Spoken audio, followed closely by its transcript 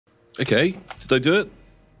Okay, did I do it?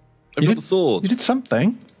 I've got the sword. You did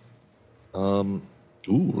something. Ooh,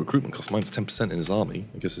 recruitment cost minus 10% in his army.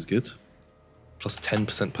 I guess is good. Plus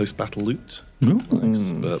 10% post-battle loot.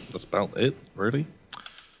 Nice, but that's about it, really.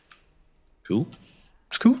 Cool.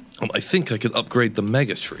 It's cool. I think I could upgrade the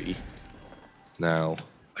mega tree. Now,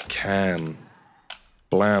 I can.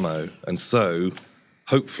 Blammo. And so,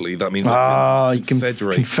 hopefully, that means I can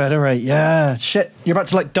confederate. Confederate, yeah. Shit, you're about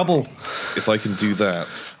to like double. If I can do that,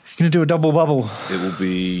 you're going to do a double bubble. It will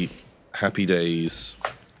be happy days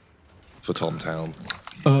for Tomtown.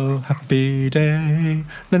 Oh, happy day.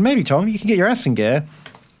 Then maybe, Tom, you can get your ass in gear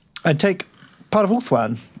and take part of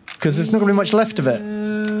Ulthuan, because there's not going to be much left of it.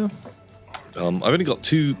 I've only got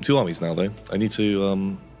two armies now, though. I need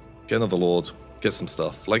to get another lord, get some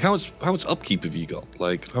stuff. Like, how much upkeep have you got?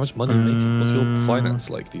 Like, how much money are you making? What's your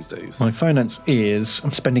finance like these days? My finance is,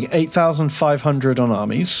 I'm spending 8,500 on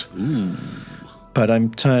armies, but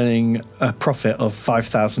I'm turning a profit of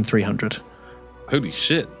 5,300. Holy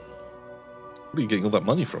shit. Where are you getting all that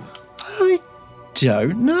money from? I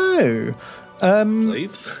don't know.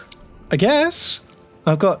 Slaves? I guess.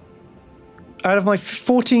 I've got, out of my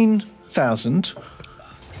 14,000.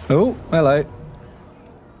 Oh, hello.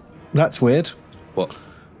 That's weird. What?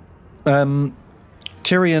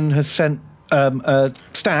 Tyrion has sent a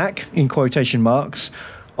stack, in quotation marks,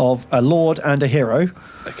 of a lord and a hero.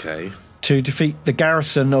 Okay. To defeat the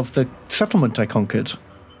garrison of the settlement I conquered.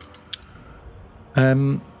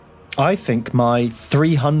 I think my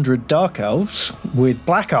 300 Dark Elves with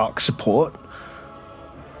Black Ark support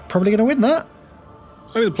probably going to win that.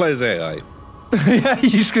 I'm going to play as AI. Yeah,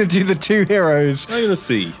 you're just going to do the two heroes. I'm going to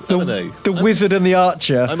see. I don't know. The wizard and the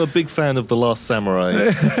archer. I'm a big fan of The Last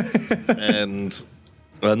Samurai. And...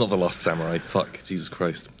 not The Last Samurai. Fuck, Jesus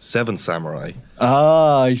Christ. Seven Samurai.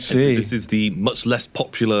 Ah, I see. This is the much less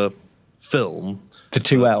popular film. The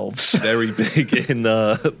two elves. Very big in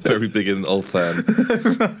Ulthuan.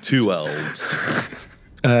 Two elves.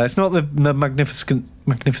 It's not the Magnificent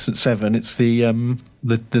Seven. It's the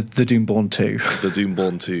Doomborn 2. The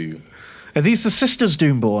Doomborn 2. Are these the sisters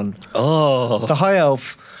Doomborn? Oh. The high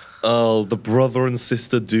elf. Oh, the brother and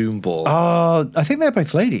sister Doomborn. Oh, I think they're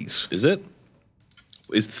both ladies. Is it?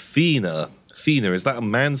 Is Thena? Thena, is that a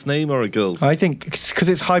man's name or a girl's? I think, because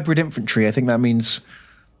it's hybrid infantry, I think that means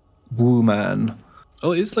woman.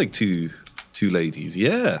 Oh, it is like two ladies,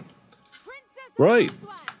 yeah. Right.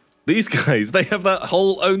 These guys, they have that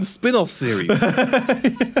whole own spin-off series.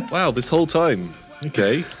 Wow, this whole time.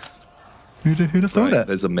 Okay. Who'd have thought it?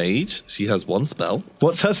 There's a mage. She has one spell.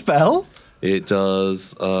 What's her spell? It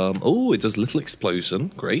does, it does little explosion.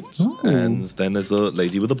 Great. Ooh. And then there's a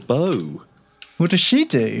lady with a bow. What does she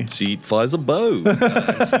do? She fires a bow.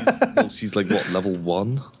 She's like, what, level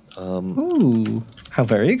 1? Ooh, how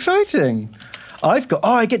very exciting.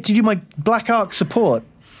 I get to do my Black Ark support.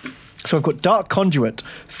 So I've got Dark Conduit,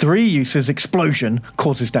 3 uses, explosion,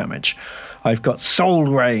 causes damage. I've got Soul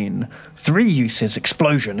Rain, 3 uses,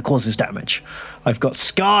 explosion, causes damage. I've got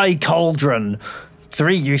Sky Cauldron,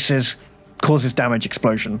 3 uses, causes damage,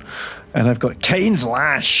 explosion. And I've got Kane's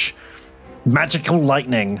Lash, magical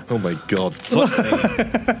lightning. Oh my god, fuck me.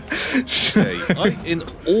 Okay, in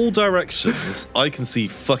all directions, I can see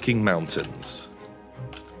fucking mountains.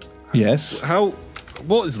 Yes.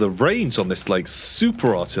 What is the range on this, like,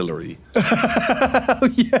 super artillery? Oh,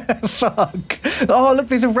 yeah, fuck. Oh, look,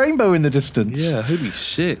 there's a rainbow in the distance. Yeah, holy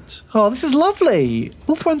shit. Oh, this is lovely.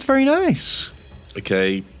 Ulthuan's very nice.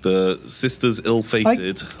 Okay, the sisters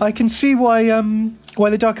ill-fated. I can see why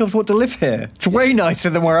the Dark Elves want to live here. It's way nicer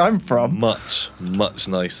than where I'm from. Much, much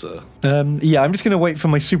nicer. Yeah, I'm just going to wait for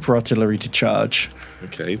my super artillery to charge.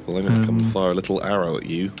 Okay, well, I'm going to come and fire a little arrow at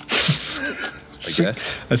you. I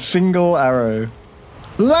guess. A single arrow.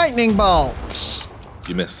 Lightning bolts!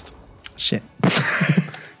 You missed. Shit.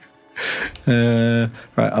 Right,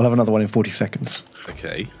 I'll have another one in 40 seconds.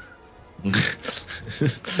 Okay.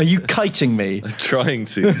 Are you kiting me? I'm trying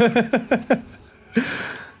to.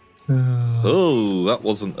 Oh, that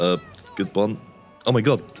wasn't a good one. Oh my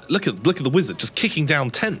god, look at the wizard just kicking down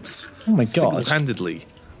tents. Oh my god. Single-handedly.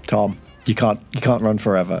 Tom, you can't run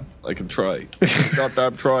forever. I can try.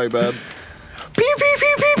 Goddamn try, man. Pew pew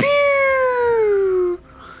pew pew pew.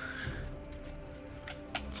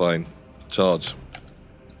 Fine. Charge.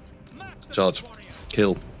 Charge.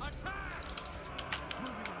 Kill.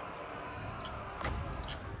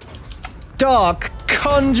 Dark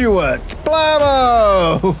Conduit!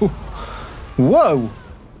 Blammo! Whoa!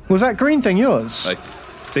 Was that green thing yours? I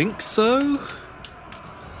think so.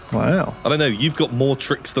 Wow. I don't know, you've got more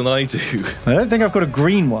tricks than I do. I don't think I've got a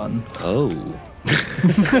green one. Oh.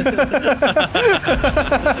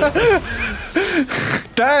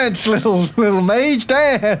 Dance, little mage,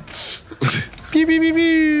 dance. Pew, pew, pew,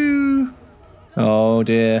 pew. Oh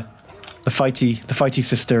dear. The fighty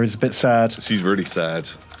sister is a bit sad. She's really sad.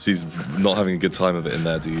 She's not having a good time of it in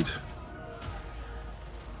there, dude.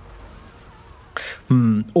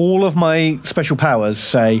 All of my special powers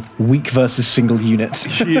say weak versus single unit.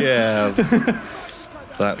 Yeah.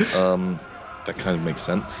 That kind of makes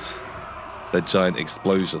sense. They're giant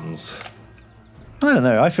explosions. I don't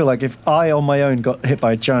know. I feel like if I on my own got hit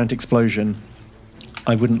by a giant explosion,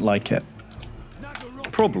 I wouldn't like it.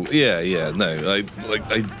 Probably, yeah, no. I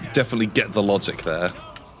definitely get the logic there.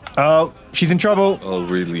 Oh, she's in trouble. Oh,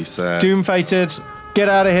 really sad. Doom fated. Get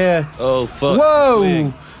out of here. Oh, fuck. Whoa!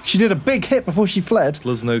 Big. She did a big hit before she fled.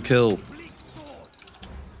 Plus no kill.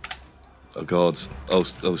 Oh, God. Oh,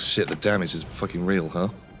 shit, the damage is fucking real, huh?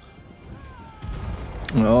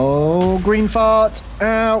 Oh, green fart.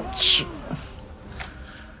 Ouch.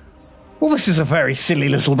 Well, this is a very silly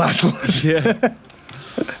little battle. Yeah.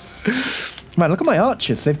 Man, look at my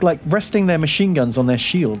archers. They've, like, resting their machine guns on their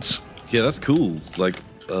shields. Yeah, that's cool. Like,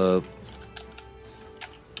 you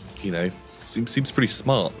know, seems pretty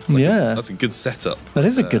smart. Like, yeah. That's a good setup. That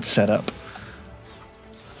is a good setup.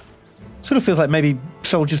 Sort of feels like maybe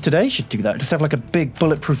soldiers today should do that. Just have, like, a big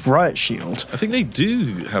bulletproof riot shield. I think they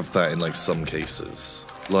do have that in, like, some cases.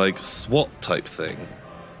 Like, SWAT type thing.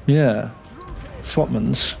 Yeah.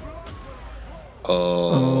 SWATmans.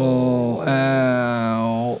 Oh.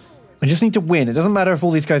 Ow. I just need to win. It doesn't matter if all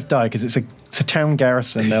these guys die because it's a town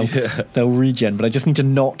garrison. They'll regen, but I just need to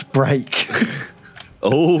not break.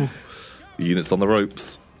 Oh, the unit's on the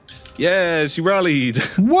ropes. Yeah, she rallied.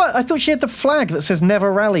 What? I thought she had the flag that says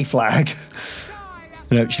never rally flag.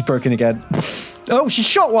 No, she's broken again. Oh, she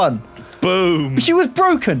shot one. Boom. She was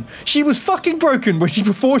broken. She was fucking broken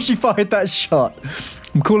before she fired that shot.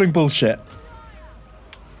 I'm calling bullshit.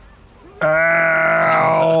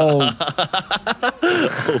 Ow! Oh,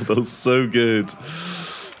 that was so good.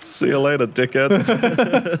 See you later, dickheads.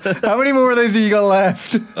 How many more of those have you got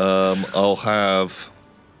left? I'll have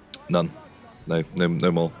none. No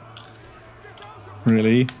more.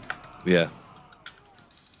 Really? Yeah.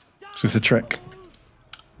 It's just a trick.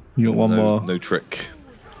 You got one more. No trick.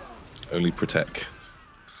 Only protect.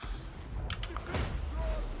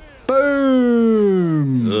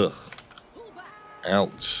 Boom! Ugh.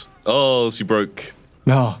 Ouch. Oh, she broke.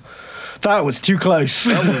 No, that was too close.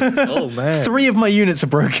 Oh, man. 3 of my units are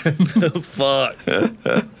broken. Fuck.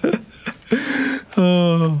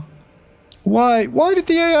 Oh. Why did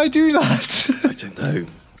the AI do that? I don't know.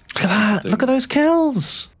 Look at that. Look at those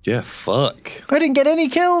kills. Yeah, fuck. I didn't get any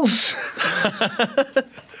kills.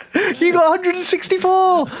 You got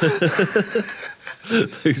 164.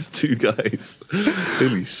 Those two guys.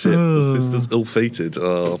 Holy shit. The sister's ill-fated.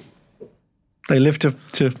 Oh. They live to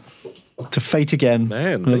fate again.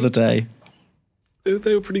 Man, another day.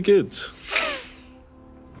 They were pretty good.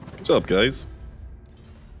 Good job, guys.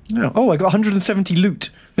 Oh, I got 170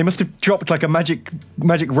 loot. They must have dropped like a magic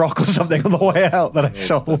rock or something on the way out that I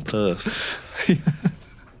sold. Purse.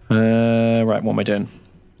 Right, what am I doing?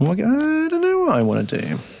 I don't know what I want to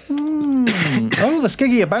do. Oh, the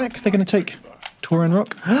Skiggy are back. They're going to take Tauren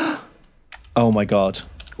Rock. Oh my god.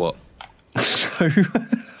 What? So,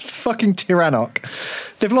 fucking Tyrannok.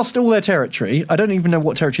 They've lost all their territory. I don't even know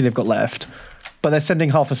what territory they've got left. But they're sending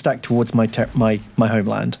half a stack towards my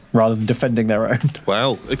homeland rather than defending their own.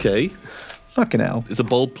 Wow, okay. Fucking hell. It's a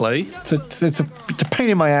bold play. It's a pain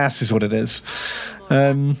in my ass is what it is.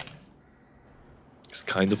 It's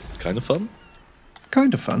kind of fun.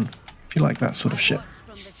 Kind of fun, if you like that sort of shit.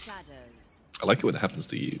 I like it when it happens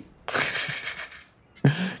to you.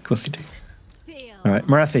 Of course you do. All right,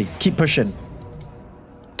 Marathi, keep pushing.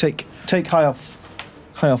 Take high off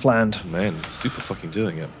land. Man, super fucking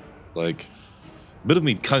doing it. Like, a bit of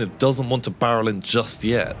me kind of doesn't want to barrel in just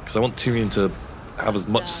yet, because I want Tyrion to have as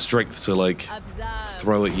much strength to, like,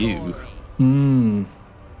 throw at you.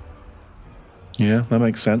 Yeah, that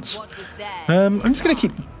makes sense. I'm just going to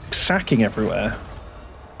keep sacking everywhere.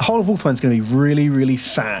 The whole of Ulthuan's going to be really, really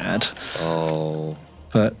sad. Oh.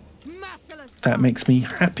 But that makes me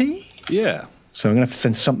happy. Yeah. So I'm going to have to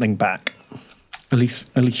send something back.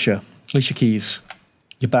 Alicia Keys,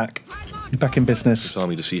 you're back. You're back in business. Which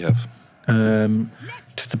army does she have?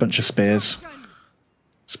 Just a bunch of spears.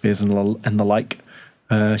 Spears and the like.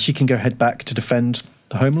 She can go head back to defend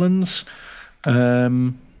the homelands.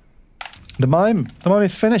 The mime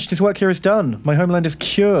is finished. His work here is done. My homeland is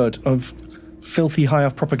cured of filthy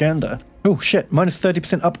high-off propaganda. Oh shit, minus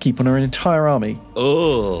 30% upkeep on our entire army.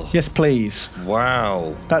 Oh. Yes, please.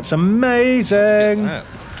 Wow. That's amazing. That.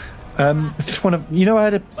 It's just one of I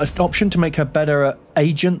had an option to make her better at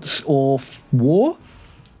agents or war.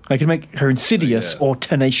 I could make her insidious or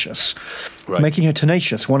tenacious. Right. Making her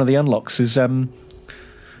tenacious, one of the unlocks is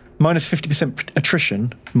minus 50%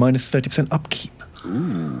 attrition, minus 30% upkeep.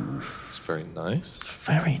 Ooh, it's very nice.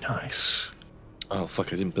 Very nice. Oh fuck!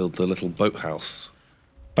 I didn't build the little boathouse.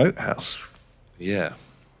 Boathouse. Yeah.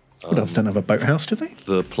 What else don't have a boathouse, do they?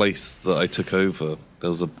 The place that I took over,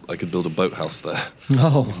 I could build a boathouse there.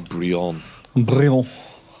 No. Brion. Brion.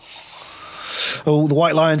 Oh, the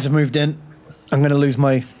White Lions have moved in. I'm going to lose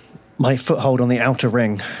my foothold on the outer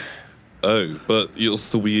ring. Oh, but you'll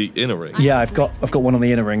still be inner ring. Yeah, I've got one on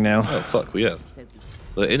the inner ring now. Oh fuck! Well, yeah.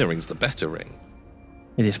 The inner ring's the better ring.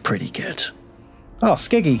 It is pretty good. Oh,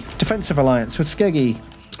 Skeggy. Defensive alliance with Skeggy.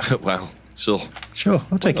 Wow. Sure. Sure,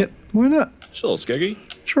 I'll take it. Why not? Sure, Skeggy.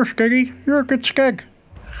 Sure, Skeggy. You're a good Skeg.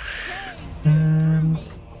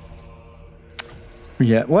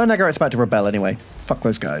 Yeah, well, Nagaret's about to rebel anyway. Fuck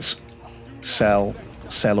those guys. Sell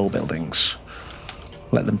all buildings.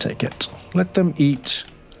 Let them take it. Let them eat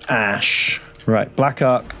ash. Right, Black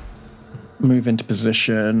Ark. Move into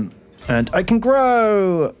position. And I can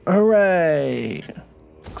grow! Hooray!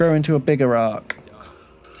 Grow into a bigger arc.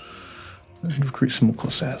 And recruit some more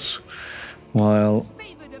Corsairs. While...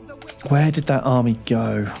 Where did that army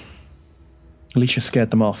go? Alicia scared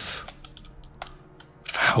them off.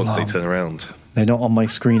 For how Once long? they turn around. They're not on my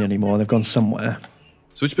screen anymore. They've gone somewhere.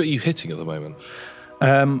 So which bit are you hitting at the moment?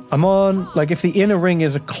 I'm on, like, if the inner ring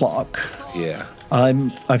is a clock, Yeah.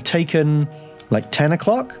 I've taken, like, 10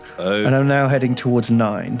 o'clock, and I'm now heading towards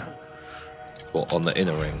 9. What, on the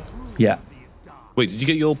inner ring? Yeah. Wait, did you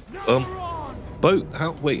get your boat?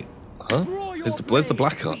 How? Wait, huh? Where's the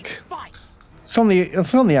Black Ark? It's on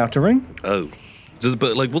the outer ring. Oh,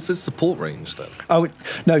 but like, what's its support range then? Oh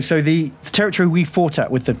no! So the territory we fought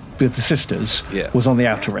at with the sisters was on the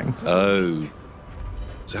outer ring. Oh,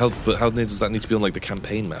 so how near does that need to be on like the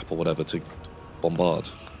campaign map or whatever to bombard?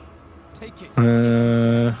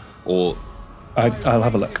 Or I'll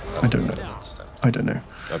have a look. I don't know. I don't know.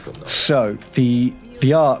 I've got no. So the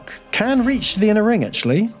arc can reach the inner ring.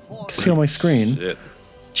 Actually, you can see on my screen. Shit.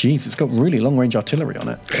 Jeez, it's got really long-range artillery on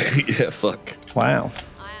it. Yeah, fuck. Wow.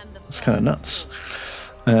 That's kind of nuts.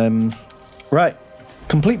 Right.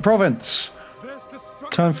 Complete province.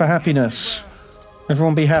 Time for happiness.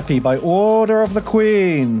 Everyone be happy by order of the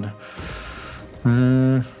Queen.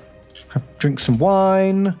 Drink some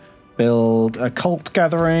wine. Build a cult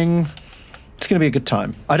gathering. It's going to be a good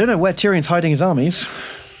time. I don't know where Tyrion's hiding his armies.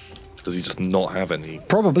 Does he just not have any?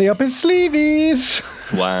 Probably up his sleeveys.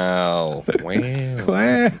 Wow. Wow.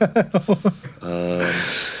 Wow.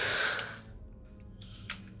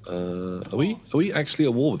 Are we actually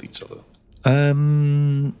at war with each other?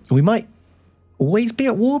 We might always be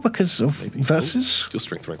at war because of versus. Your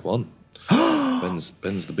strength rank 1.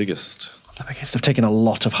 Ben's the biggest. I guess they've taken a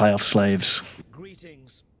lot of high elf slaves.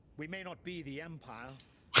 Greetings. We may not be the Empire,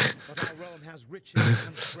 but our realm has riches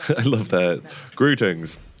and strength. I love that.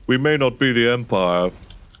 Greetings. We may not be the Empire,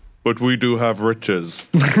 but we do have riches.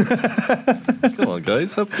 Come on,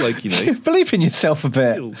 guys. Have Believe in yourself a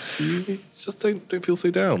bit. Just don't feel so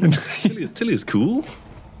down. Tilly is cool.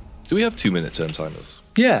 Do we have 2-minute turn timers?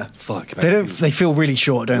 Yeah. Fuck. They don't. They feel really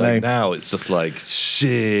short, don't they? Now it's just like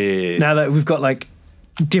shit. Now that we've got like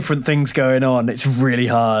different things going on, it's really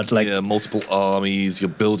hard. Like multiple armies. You're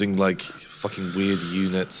building like fucking weird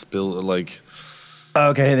units. Okay,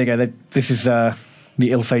 here they go. This is the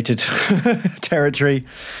ill-fated territory.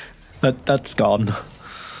 That's gone.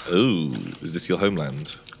 Oh, is this your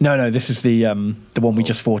homeland? No. This is the one we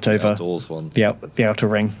just fought over. The outdoors one. The outer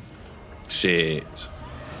ring. Shit.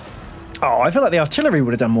 Oh, I feel like the artillery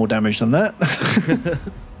would have done more damage than that.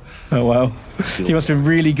 Oh, well. He must have been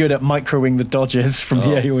really good at microing the dodges from the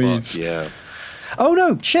AoEs. Fuck, yeah. Oh,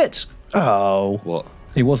 no. Shit. Oh. What?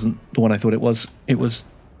 It wasn't the one I thought it was. It was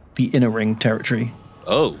the inner ring territory.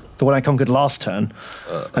 Oh. The one I conquered last turn.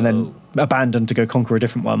 And then abandoned to go conquer a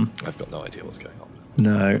different one. I've got no idea what's going on.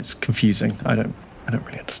 No, it's confusing. I don't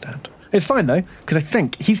really understand. It's fine, though, because I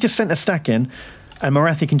think he's just sent a stack in, and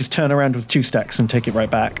Marathi can just turn around with 2 stacks and take it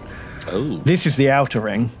right back. Oh. This is the outer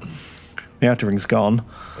ring. The outer ring's gone.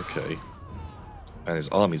 Okay. And his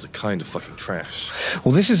armies are kind of fucking trash.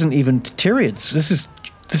 Well, this isn't even Tyrion's. This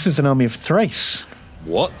is an army of Thrace.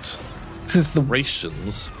 What? This is the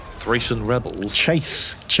Thracian rebels.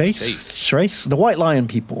 Chase. Thrace. The White Lion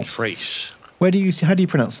people. Thrace. How do you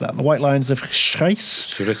pronounce that? The White Lions of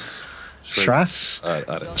Thrace? Thrace? I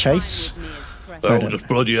don't know. Chase? They're all just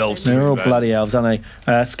bloody elves. They're all bloody elves, aren't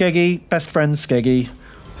they? Skeggy, best friend Skeggy.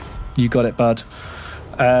 You got it, bud.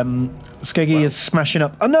 Skeggy is smashing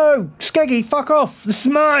up. Oh no! Skeggy, fuck off! This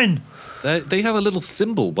is mine! They have a little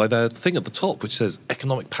symbol by their thing at the top which says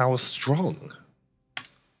economic power strong.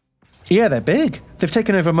 Yeah, they're big. They've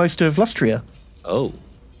taken over most of Lustria. Oh.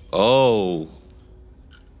 Oh.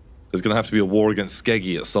 There's going to have to be a war against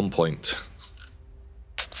Skeggy at some point.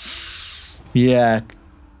 Yeah.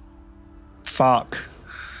 Fuck.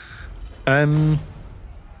 Well,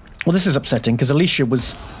 this is upsetting because Alicia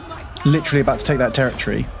was literally about to take that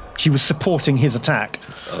territory. She was supporting his attack.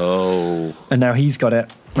 Oh. And now he's got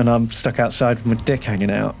it, and I'm stuck outside with my dick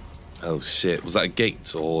hanging out. Oh shit. Was that a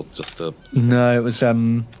gate or just a... No, it was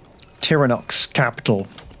Tyrannox capital.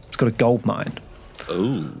 It's got a gold mine.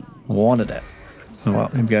 Oh. Wanted it. Oh, well,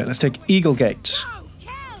 here we go. Let's take Eagle Gate.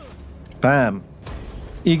 Bam.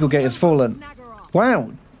 Eagle Gate has fallen.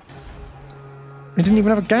 Wow. It didn't even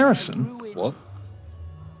have a garrison. What?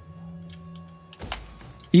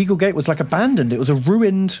 Eagle Gate was like abandoned. It was a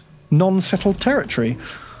ruined, non-settled territory.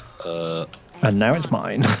 And now it's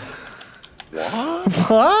mine. What?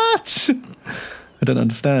 What? I don't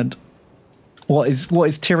understand. What is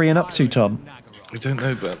Tyrion up to, Tom? I don't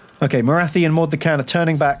know, but... Okay, Marathi and Mordecai are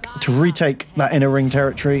turning back to retake that inner ring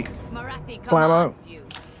territory. Blammo.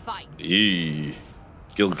 Yee.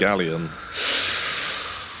 Gilgallion.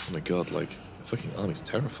 Oh my god, like, the fucking army's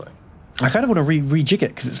terrifying. I kind of want to rejig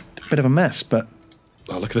it because it's a bit of a mess, but...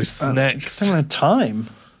 Oh, look at those snacks. I don't have time.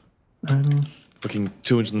 Fucking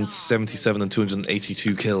 277 and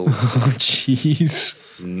 282 kills. Oh, jeez.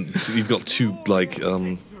 So you've got two, like,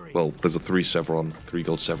 well, there's a 3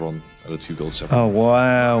 gold chevron, and a 2 gold chevron. Oh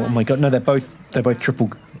wow! Oh my god! No, they're both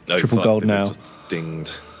triple gold now. Just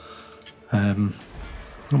dinged. Oh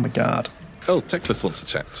my god! Oh, Teclis wants to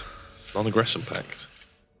chat. Non-aggression pact.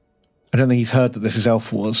 I don't think he's heard that this is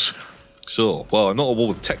Elf Wars. Sure. Well, I'm not at war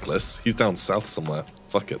with Teclis. He's down south somewhere.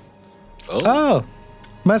 Fuck it. Oh,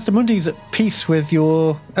 Mazdamundi's at peace with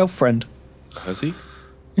your elf friend. Has he?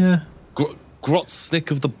 Yeah.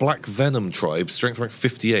 Grotsnick of the Black Venom tribe, strength rank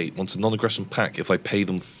 58, wants a non-aggression pack if I pay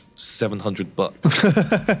them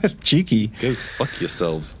 $700. Cheeky. Go fuck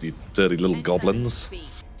yourselves, you dirty little goblins.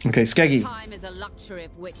 Okay, Skeggy.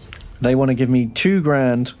 They want to give me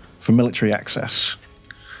 $2,000 for military access.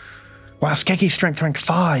 Wow, Skeggy's strength rank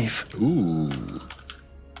 5. Ooh.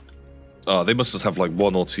 Oh, they must just have like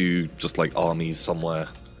 1 or 2 just like armies somewhere.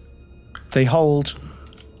 They hold...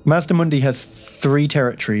 Mazdamundi has 3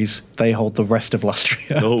 territories. They hold the rest of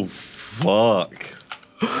Lustria. Oh, fuck.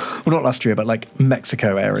 Well, not Lustria, but like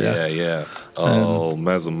Mexico area. Yeah. Oh,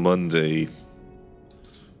 Mazdamundi. I'm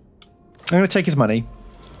going to take his money.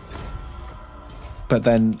 But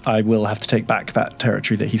then I will have to take back that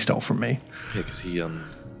territory that he stole from me. Yeah, because he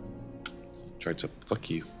tried to fuck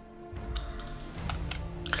you.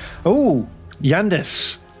 Oh,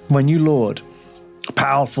 Yandis, my new lord. A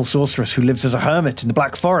powerful sorceress who lives as a hermit in the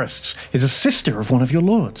Black Forests is a sister of one of your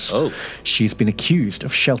lords. Oh. She's been accused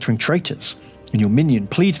of sheltering traitors, and your minion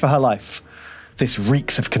pleads for her life. This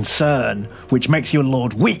reeks of concern, which makes your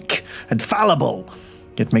lord weak and fallible.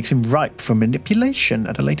 It makes him ripe for manipulation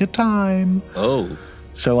at a later time. Oh.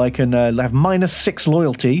 So I can have -6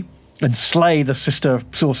 loyalty and slay the sister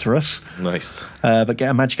sorceress. Nice. But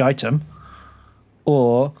get a magic item.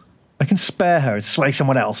 Or I can spare her and slay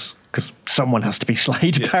someone else. Because someone has to be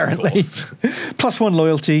slayed, apparently. +1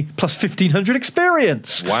 loyalty, +1,500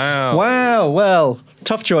 experience. Wow. Wow, well,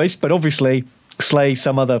 tough choice, but obviously slay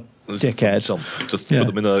some other dickhead. Just put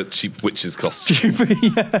them in a cheap witch's costume.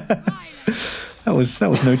 Yeah. That was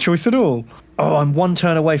no choice at all. Oh, I'm 1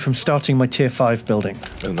 turn away from starting my tier 5 building.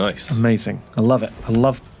 Oh, nice. Amazing. I love it. I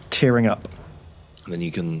love tiering up. And then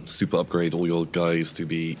you can super upgrade all your guys to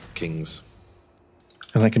be kings.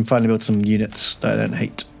 And I can finally build some units that I don't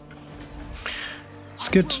hate. It's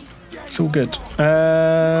good. It's all good.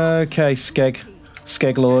 Okay, Skeg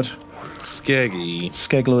Lord. Skeggy.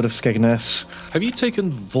 Skeg Lord of Skegness. Have you taken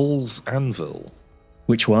Vol's Anvil?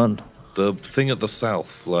 Which one? The thing at the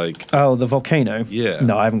south, like... Oh, the volcano? Yeah.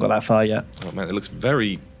 No, I haven't got that far yet. Oh man, it looks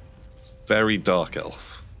very, very dark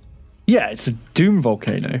elf. Yeah, it's a Doom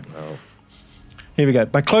volcano. Oh. Here we go.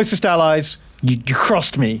 My closest allies, you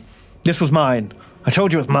crossed me. This was mine. I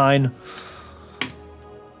told you it was mine.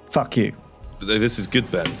 Fuck you. This is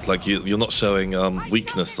good, Ben. Like, you're not showing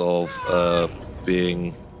weakness of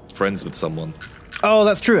being friends with someone. Oh,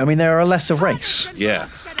 that's true. I mean, they're a lesser race. Yeah,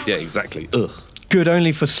 exactly. Ugh. Good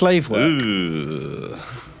only for slave work. Ugh.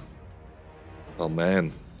 Oh,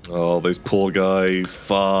 man. Oh, those poor guys.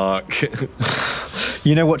 Fuck.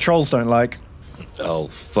 You know what trolls don't like? Oh,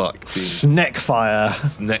 fuck. Snackfire.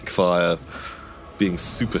 Snackfire. Being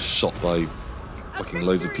super shot by fucking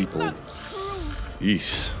loads of people.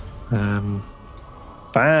 Yeesh.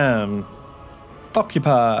 Bam.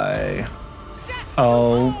 Occupy.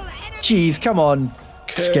 Oh, jeez, come on,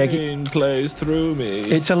 Skeg. Kane plays through me.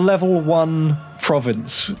 It's a level 1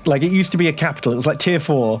 province. Like, it used to be a capital. It was like tier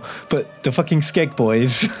 4, but the fucking Skeg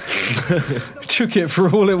boys took it for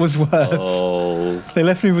all it was worth. Oh. They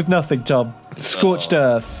left me with nothing, Tom. Scorched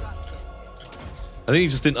earth. I think he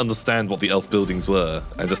just didn't understand what the elf buildings were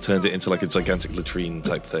and just turned it into like a gigantic latrine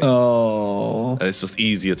type thing. Oh. And it's just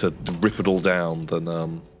easier to rip it all down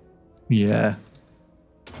than Yeah.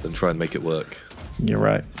 try and make it work. You're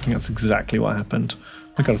right. I think that's exactly what happened.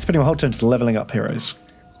 Oh my god, I'm spending my whole turn just leveling up heroes.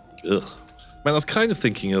 Ugh. Man, I was kind of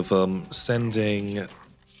thinking of sending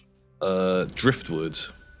Driftwood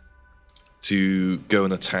to go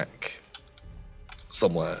and attack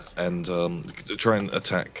somewhere and try and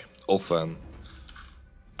attack Ulthan.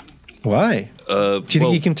 Why? Do you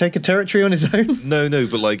think he can take a territory on his own? No,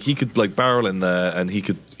 but like he could like barrel in there and he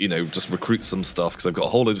could, just recruit some stuff because I've got a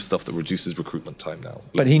whole load of stuff that reduces recruitment time now.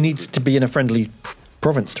 But he needs to be in a friendly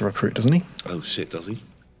province to recruit, doesn't he? Oh shit, does he?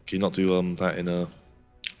 Can you not do that in a...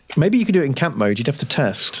 Maybe you could do it in camp mode. You'd have to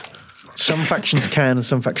test. Some factions can and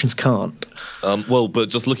some factions can't. Well, but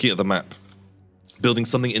just looking at the map, building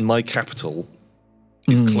something in my capital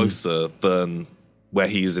is closer than where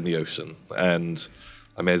he is in the ocean, and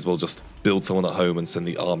I may as well just build someone at home and send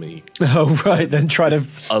the army. Oh, right, then try to...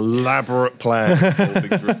 Elaborate plan for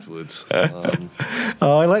building Driftwood.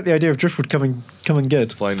 Oh, I like the idea of Driftwood coming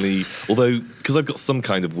good. Finally, although, because I've got some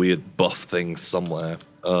kind of weird buff thing somewhere,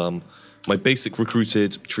 my basic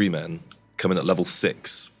recruited tree men come in at level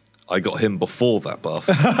 6. I got him before that buff.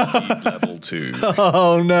 He's level 2.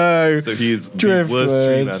 Oh, no. So he is Driftwood. the worst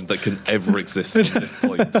tree man that can ever exist at this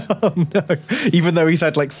point. Oh, no. Even though he's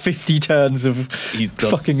had like 50 turns of He's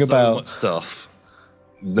done fucking so about. much stuff.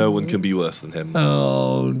 No one can be worse than him.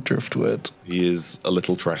 Oh, Driftwood. He is a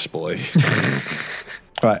little trash boy.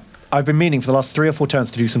 Right. I've been meaning for the last 3 or 4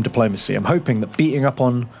 turns to do some diplomacy. I'm hoping that beating up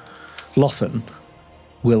on Lothan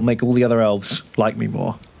will make all the other elves like me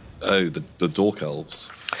more. Oh, the Dork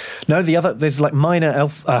Elves. No, there's like minor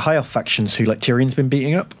high elf factions who like Tyrion's been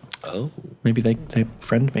beating up. Oh. Maybe they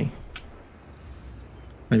friend me.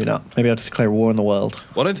 Maybe not. Maybe I'll just declare war on the world.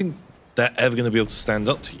 Well, I don't think they're ever going to be able to stand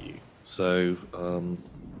up to you. So,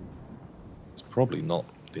 it's probably not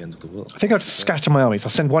the end of the world. I think I'll just scatter my armies.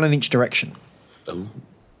 I'll send one in each direction. Oh.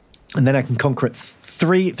 And then I can conquer it.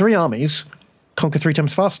 Three armies, conquer 3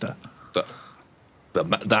 times faster.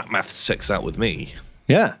 That maths checks out with me.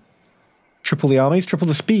 Yeah. Triple the armies, triple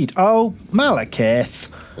the speed. Oh, Malekith.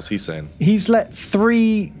 What's he saying? He's let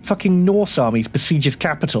 3 fucking Norse armies besiege his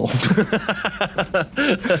capital.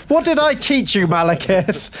 What did I teach you,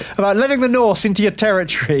 Malekith, about letting the Norse into your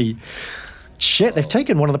territory? Shit, they've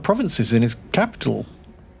taken one of the provinces in his capital.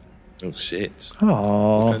 Oh, shit.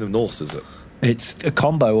 Oh. What kind of Norse is it? It's a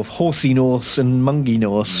combo of horsey Norse and mungy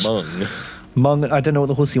Norse. Mung. I don't know what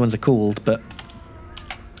the horsey ones are called, but...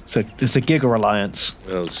 So it's a Giga Alliance.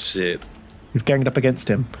 Oh, shit. We've ganged up against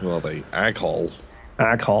him. Who are they? Aghol.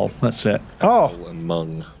 Aghol, that's it. Oh, And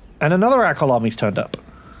Mung. and another Aghol army's turned up.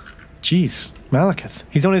 Jeez, Malekith.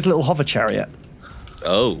 He's on his little hover chariot.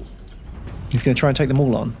 Oh. He's going to try and take them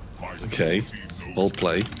all on. Okay. Bold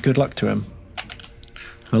play. Good luck to him.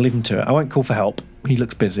 I'll leave him to it. I won't call for help. He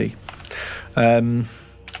looks busy. All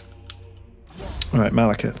right,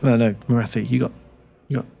 Malekith. No, Marathi. You got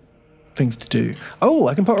things to do. Oh,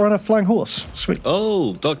 I can put her on a flying horse. Sweet.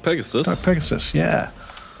 Oh, Dark Pegasus. Dark Pegasus, yeah.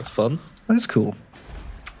 That's fun. That is cool.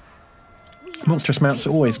 Monstrous mounts are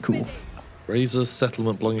always cool. Razor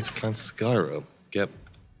settlement belonging to Clan Skyra. Get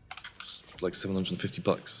like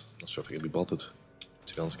 $750. Not sure if I can be bothered,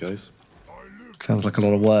 to be honest, guys. Sounds like a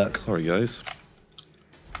lot of work. Sorry, guys.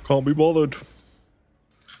 Can't be bothered.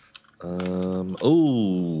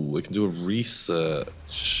 Oh, we can do a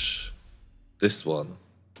research. This one.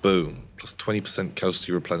 Boom. Plus 20%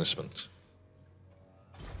 casualty replenishment.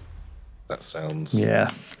 That sounds... Yeah.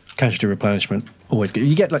 Casualty replenishment, always good.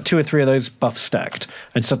 You get like 2 or 3 of those buffs stacked,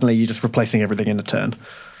 and suddenly you're just replacing everything in a turn.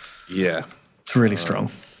 Yeah. It's really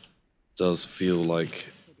strong. Does feel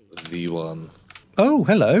like the one. Oh,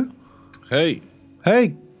 hello. Hey.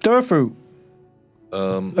 Hey, Durfu.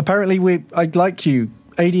 Apparently I like you.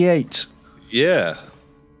 88. Yeah.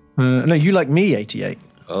 No, you like me, 88.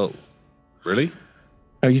 Oh. Really?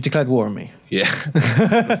 Oh, you declared war on me. Yeah.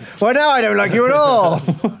 Well, now I don't like you at all.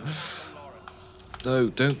 No,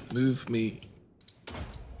 don't move me.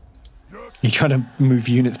 You're trying to move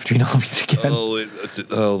units between armies again. Oh,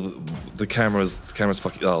 the camera's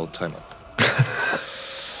fucking. Oh, time up.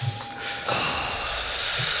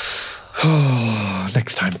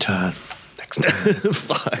 Next time turn. Next time.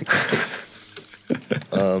 Fuck.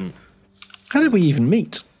 How did we even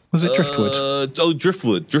meet? Was it Driftwood?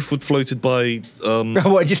 Driftwood. Driftwood floated by.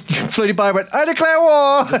 What, just floated by and went, I declare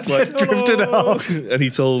war! Just like, drifted off. And he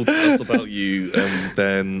told us about you, and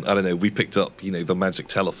then, I don't know, we picked up, the magic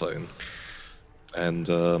telephone. And,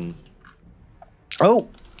 Oh,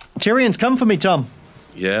 Tyrion's come for me, Tom.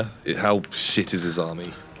 yeah, how shit is his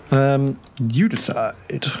army? You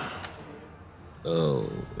decide.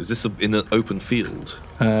 Oh, is this in an open field?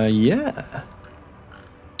 Yeah.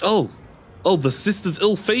 Oh, the sisters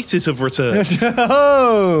ill-fated have returned.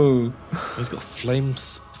 Oh! He's got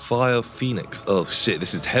Fire Phoenix. Oh shit,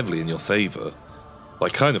 this is heavily in your favor. I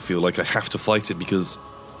kind of feel like I have to fight it because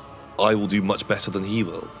I will do much better than he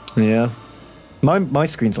will. Yeah. My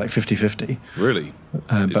screen's like 50-50. Really?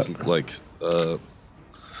 It's but- like, I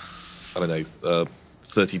don't know,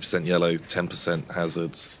 30% yellow, 10%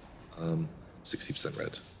 hazards, 60%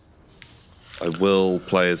 red. I will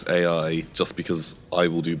play as AI just because I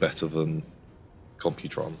will do better than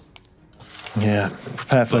Computron. Yeah.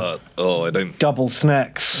 Prepare for But, I don't... double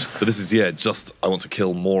snacks. But this is, just I want to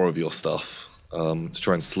kill more of your stuff to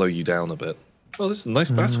try and slow you down a bit. Oh, this is a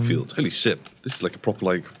nice battlefield. Holy shit. This is like a proper,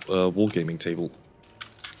 wargaming table.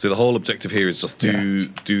 So the whole objective here is just do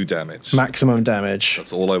damage. Maximum damage.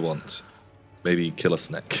 That's all I want. Maybe kill a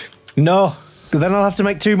snack. No. Then I'll have to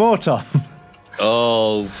make 2 more, Tom.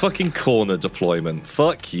 Oh, fucking corner deployment.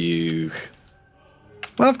 Fuck you.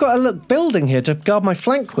 Well, I've got a building here to guard my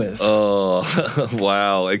flank with. Oh,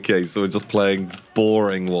 wow. Okay, so we're just playing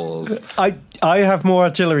boring wars. I have more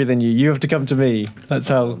artillery than you. You have to come to me. That's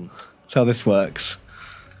how this works.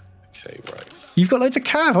 Okay, right. You've got loads of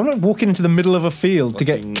cav. I'm not walking into the middle of a field to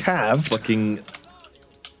get calved. Fucking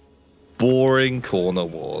boring corner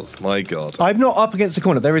wars. My God. I'm not up against the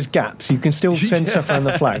corner. There is gaps. You can still send stuff around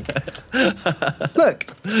the flank. Look,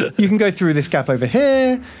 you can go through this gap over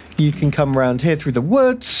here. You can come around here through the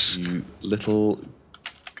woods. You little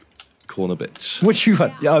corner bitch. What do you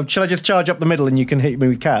want? Oh, shall I just charge up the middle and you can hit me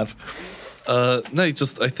with cav? No,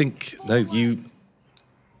 I think you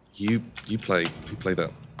play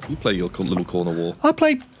that. You play your little corner war. I'll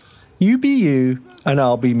play you be you and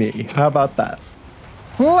I'll be me. How about that?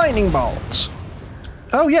 Lightning bolt.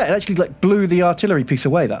 Oh yeah, it actually blew the artillery piece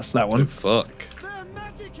away. That's that one. Oh, fuck.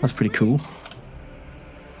 That's pretty cool.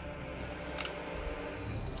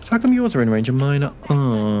 So how come yours are in range and mine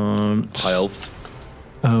aren't? High elves.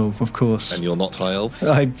 Oh, of course. And you're not high elves?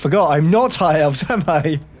 I forgot. I'm not high elves, am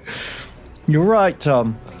I? You're right,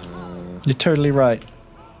 Tom. You're totally right.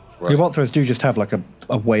 Your bolt throws do just have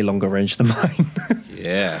a way longer range than mine.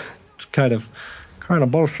 Yeah. It's kind of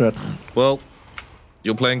bullshit. Well,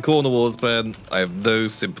 you're playing corner wars, Ben. I have no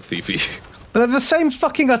sympathy for you. But they're the same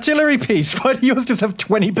fucking artillery piece. Why do yours just have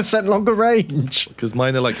 20% longer range? Because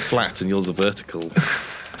mine are flat and yours are vertical.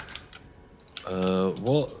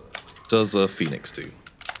 What does a phoenix do?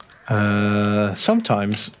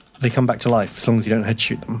 Sometimes they come back to life as long as you don't head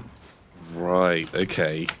shoot them. Right,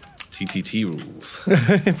 okay. TTT rules.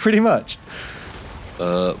 Pretty much.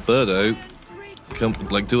 Birdo, come,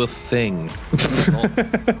 do a thing.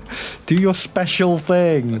 Do your special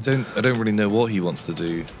thing. I don't really know what he wants to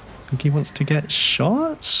do. Think he wants to get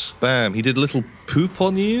shot? Bam, he did little poop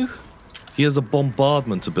on you. He has a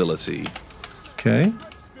bombardment ability. Okay.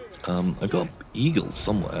 I've got eagles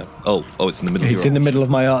somewhere. Oh, it's in the middle of He's in the middle of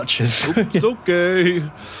my archers. It's okay.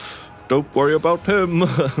 Don't worry about him.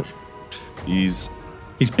 He's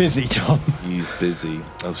busy, Tom. He's busy.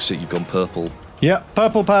 Oh shit, you've gone purple. Yep,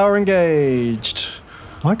 purple power engaged.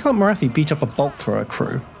 Why can't Marathi beat up a bolt thrower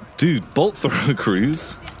crew? Dude, bolt thrower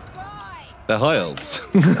crews. They're high elves.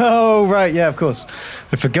 Oh, right, yeah, of course.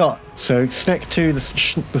 I forgot. So, Sneck 2, the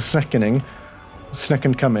Sneckening,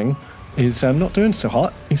 Snecken coming, is not doing so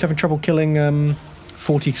hot. He's having trouble killing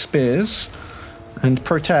 40 spears. And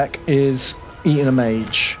Protec is eating a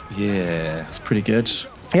mage. Yeah. It's pretty good.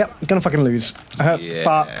 Yep, gonna fucking lose. Yeah.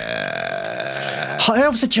 Fuck. High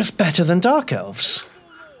elves are just better than dark elves.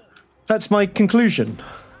 That's my conclusion.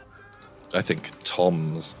 I think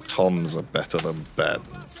Toms are better than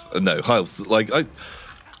Ben's. No, high elves, I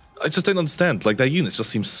just don't understand. Their units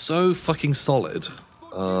just seem so fucking solid.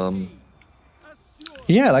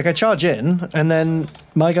 Yeah, I charge in, and then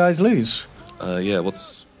my guys lose. Yeah,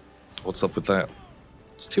 what's up with that?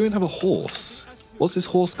 Does Tyrion have a horse? What's his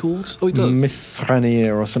horse called? Oh, he does.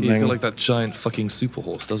 Mithranier or something. He's got that giant fucking super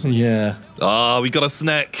horse, doesn't he? Yeah. Ah, we got a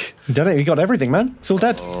snack. You done it. We got everything, man. It's all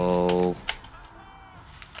dead. Oh.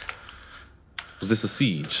 Was this a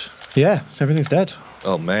siege? Yeah, so everything's dead.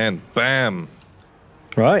 Oh man, bam.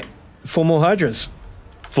 Right. 4 more hydras.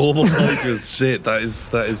 4 more hydras. Shit, that is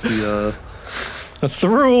the That's the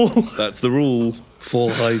rule. That's the rule.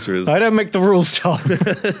 4 Hydras. I don't make the rules, Tom.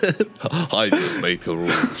 Hydras make the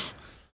rules.